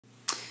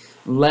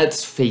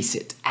let's face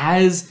it,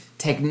 as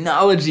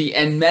technology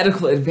and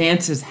medical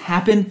advances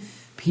happen,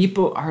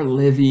 people are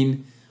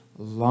living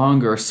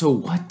longer. So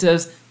what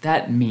does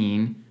that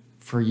mean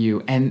for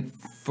you and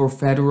for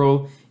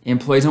federal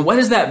employees? And what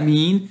does that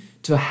mean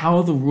to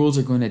how the rules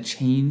are going to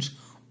change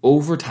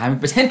over time,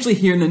 and potentially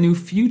here in the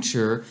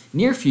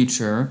near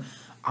future,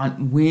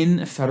 on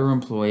when federal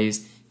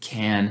employees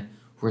can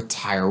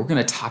retire? We're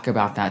going to talk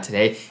about that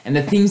today and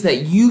the things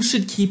that you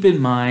should keep in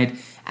mind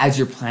as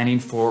you're planning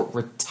for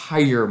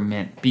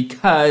retirement,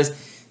 because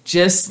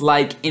just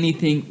like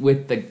anything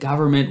with the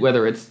government,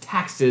 whether it's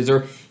taxes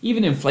or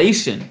even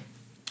inflation,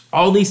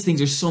 all these things,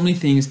 there's so many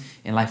things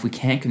in life we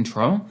can't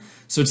control.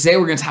 So today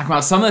we're going to talk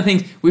about some of the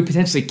things we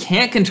potentially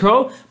can't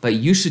control, but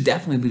you should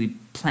definitely be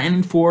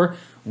planning for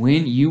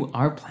when you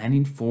are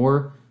planning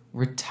for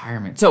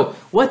retirement. So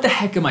what the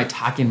heck am I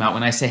talking about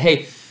when I say,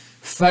 hey,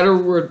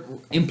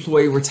 federal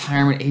employee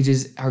retirement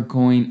ages are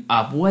going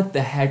up? What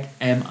the heck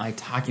am I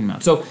talking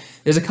about? So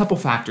there's a couple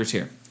factors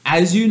here.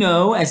 As you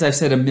know, as I've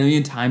said a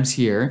million times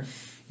here,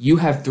 you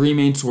have three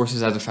main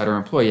sources as a federal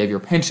employee. You have your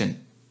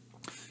pension,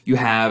 you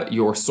have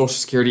your Social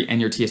Security, and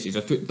your TSP.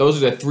 So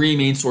those are the three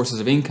main sources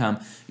of income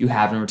you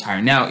have in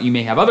retirement. Now, you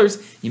may have others.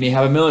 You may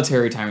have a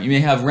military retirement. You may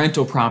have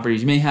rental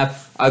properties. You may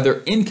have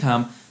other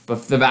income,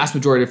 but the vast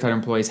majority of federal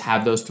employees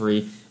have those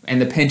three.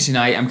 And the pension,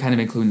 I'm kind of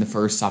including the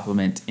first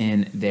supplement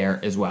in there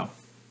as well.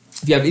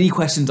 If you have any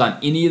questions on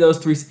any of those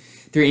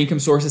three income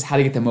sources, how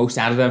to get the most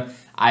out of them,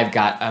 I've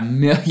got a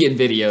million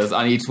videos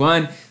on each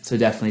one, so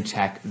definitely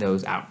check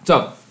those out.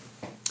 So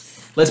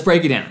let's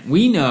break it down.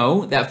 We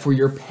know that for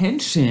your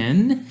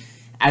pension,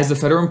 as a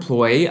federal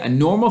employee, a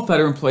normal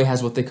federal employee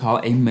has what they call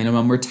a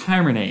minimum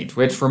retirement age,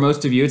 which for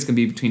most of you, it's going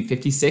to be between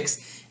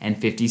 56 and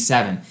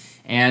 57.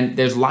 And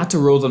there's lots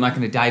of rules I'm not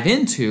going to dive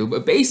into,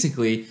 but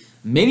basically,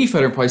 many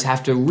federal employees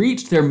have to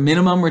reach their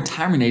minimum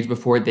retirement age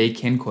before they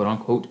can, quote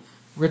unquote,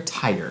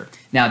 retire.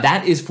 Now,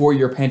 that is for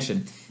your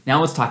pension.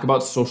 Now, let's talk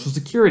about Social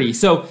Security.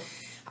 So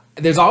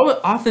there's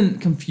often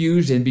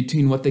confusion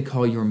between what they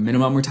call your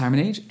minimum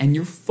retirement age and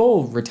your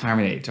full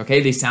retirement age,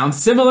 okay? They sound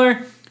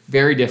similar,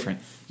 very different.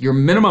 Your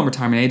minimum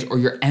retirement age, or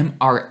your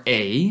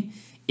MRA,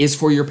 is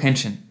for your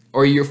pension,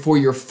 or for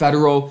your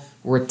federal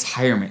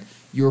retirement.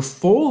 Your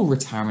full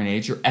retirement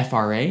age, your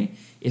FRA,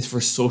 is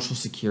for Social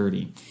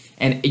Security.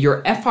 And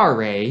your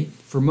FRA,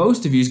 for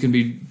most of you, is going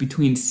to be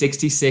between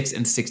 66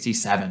 and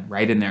 67,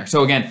 right in there.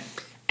 So again,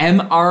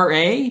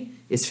 MRA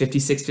is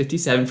 56,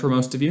 57 for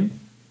most of you.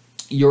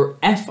 Your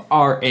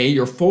FRA,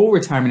 your full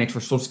retirement age for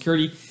Social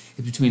Security,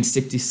 is between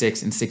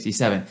 66 and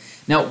 67.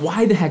 Now,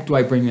 why the heck do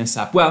I bring this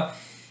up? Well,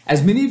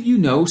 as many of you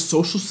know,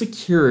 Social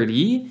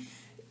Security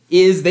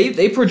is,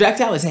 they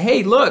project out, they say,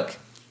 hey, look,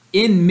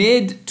 in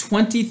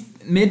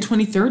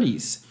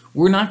mid-2030s,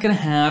 we're not going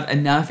to have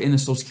enough in the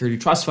Social Security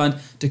Trust Fund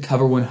to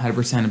cover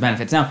 100% of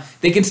benefits. Now,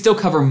 they can still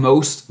cover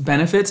most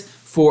benefits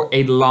for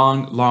a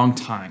long, long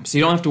time. So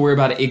you don't have to worry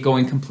about it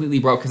going completely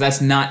broke, because that's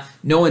not,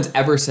 no one's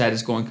ever said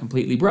it's going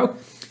completely broke.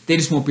 They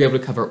just won't be able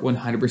to cover it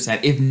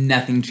 100% if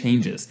nothing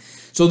changes.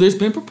 So there's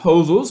been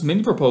proposals,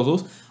 many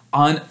proposals,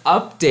 on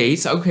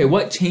updates. Okay,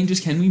 what changes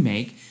can we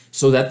make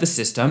so that the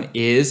system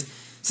is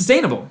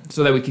sustainable,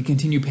 so that we can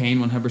continue paying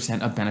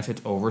 100% of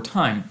benefits over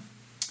time?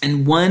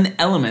 And one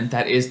element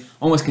that is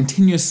almost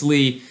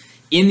continuously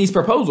in these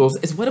proposals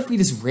is, what if we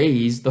just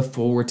raise the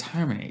full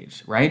retirement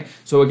age, right?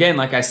 So again,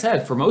 like I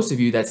said, for most of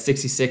you, that's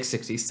 66,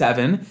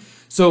 67.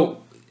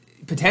 So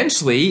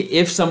potentially,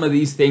 if some of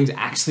these things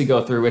actually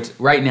go through, which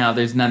right now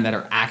there's none that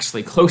are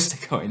actually close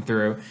to going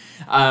through,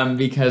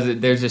 because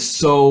there's just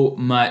so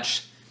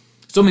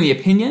many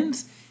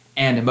opinions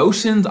and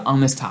emotions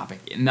on this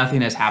topic.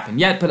 Nothing has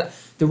happened yet, but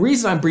the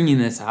reason I'm bringing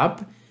this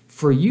up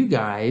for you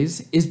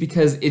guys is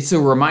because it's a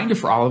reminder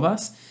for all of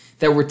us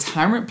that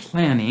retirement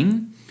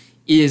planning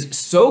is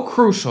so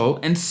crucial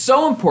and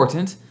so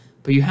important,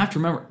 but you have to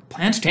remember,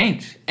 plans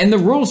change and the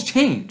rules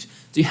change.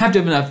 So you have to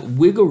have enough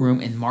wiggle room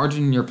and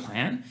margin in your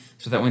plan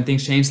so that when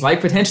things change,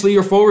 like potentially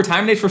your full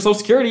retirement age for Social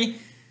Security,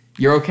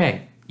 you're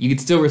okay. You can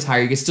still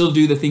retire, you can still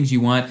do the things you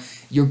want,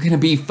 you're gonna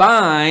be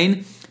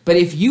fine. But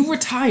if you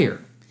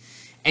retire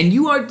and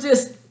you are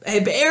just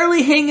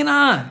barely hanging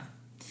on,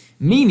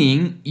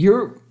 meaning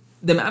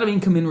the amount of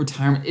income in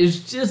retirement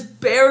is just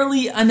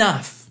barely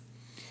enough,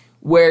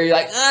 where you're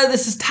like,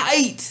 this is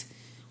tight.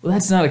 Well,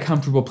 that's not a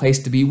comfortable place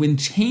to be when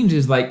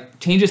changes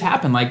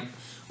happen, like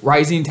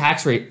rising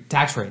tax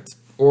rates,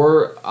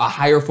 or a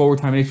higher full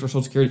retirement age for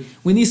Social Security.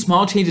 When these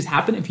small changes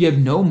happen, if you have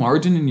no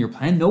margin in your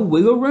plan, no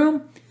wiggle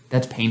room,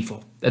 that's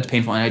painful. That's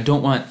painful, and I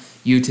don't want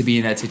you to be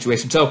in that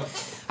situation. So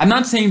I'm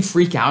not saying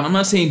freak out. I'm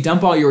not saying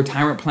dump all your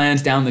retirement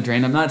plans down the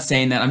drain. I'm not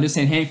saying that. I'm just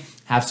saying, hey,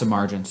 have some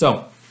margin.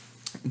 So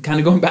kind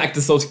of going back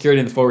to Social Security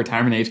and the full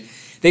retirement age,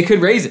 they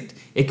could raise it.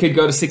 It could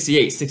go to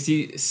 68,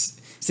 60,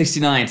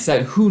 69,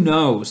 70, who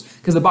knows?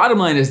 Because the bottom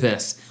line is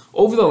this.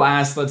 Over the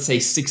last, let's say,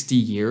 60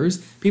 years,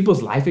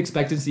 people's life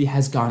expectancy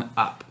has gone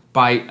up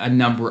by a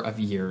number of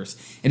years.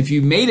 And if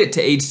you made it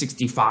to age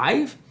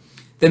 65,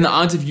 then the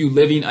odds of you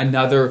living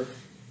another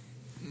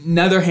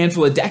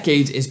handful of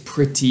decades is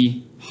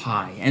pretty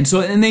high. And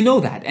they know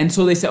that. And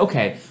so they say,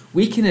 okay,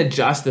 we can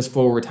adjust this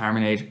full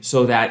retirement age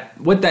so that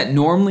what that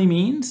normally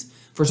means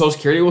for Social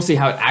Security, we'll see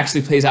how it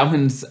actually plays out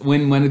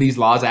when one of these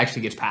laws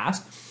actually gets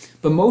passed.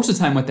 But most of the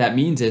time what that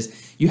means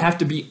is you have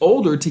to be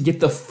older to get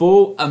the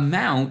full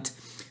amount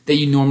that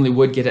you normally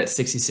would get at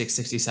 66,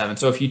 67.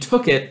 So if you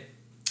took it,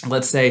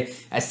 let's say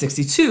at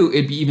 62,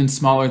 it'd be even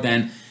smaller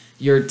than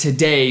your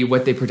today,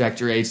 what they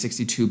project your age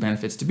 62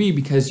 benefits to be,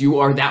 because you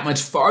are that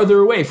much farther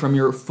away from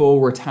your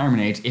full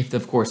retirement age if,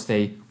 of course,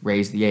 they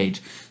raise the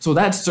age. So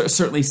that's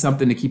certainly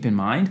something to keep in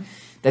mind,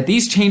 that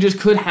these changes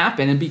could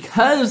happen. And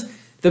because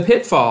the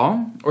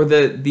pitfall or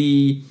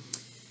the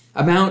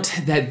amount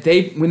that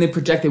when they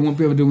project they won't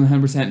be able to do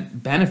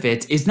 100%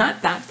 benefits is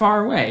not that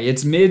far away.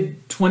 It's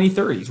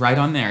mid-2030s, right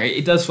on there.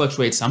 It does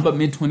fluctuate some, but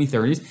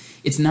mid-2030s.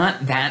 It's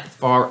not that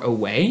far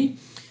away.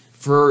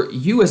 For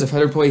you as a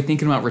federal employee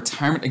thinking about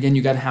retirement, again,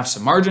 you got to have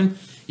some margin.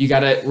 You got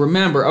to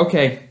remember,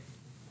 okay,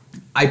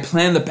 I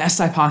plan the best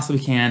I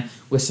possibly can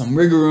with some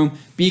wiggle room.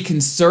 Be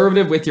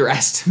conservative with your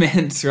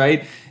estimates,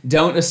 right?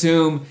 Don't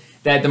assume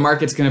that the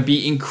market's going to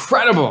be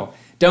incredible.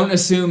 Don't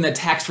assume that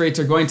tax rates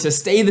are going to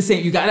stay the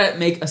same. You got to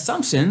make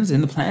assumptions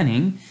in the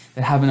planning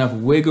that have enough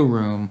wiggle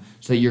room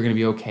so that you're going to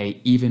be okay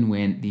even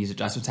when these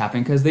adjustments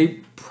happen, because they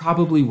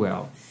probably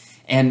will.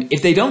 And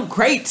if they don't,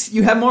 great,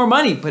 you have more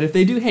money. But if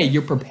they do, hey,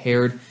 you're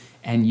prepared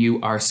and you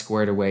are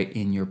squared away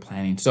in your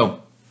planning.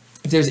 So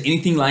if there's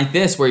anything like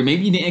this where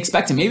maybe you didn't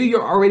expect it, maybe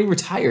you're already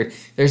retired,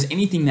 if there's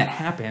anything that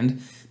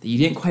happened that you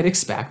didn't quite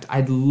expect,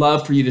 I'd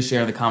love for you to share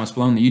in the comments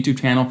below on the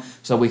YouTube channel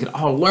so we could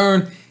all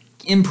learn,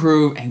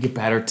 improve, and get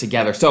better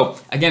together. So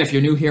again, if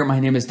you're new here, my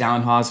name is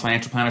Dallin Hawes,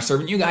 financial planner,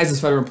 serving you guys as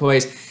federal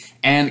employees.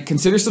 And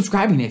consider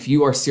subscribing if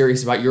you are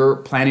serious about your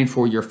planning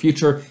for your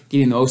future,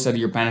 getting the most out of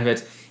your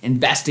benefits,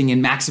 investing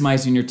in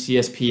maximizing your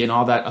TSP and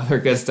all that other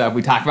good stuff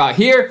we talk about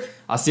here.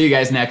 I'll see you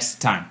guys next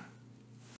time.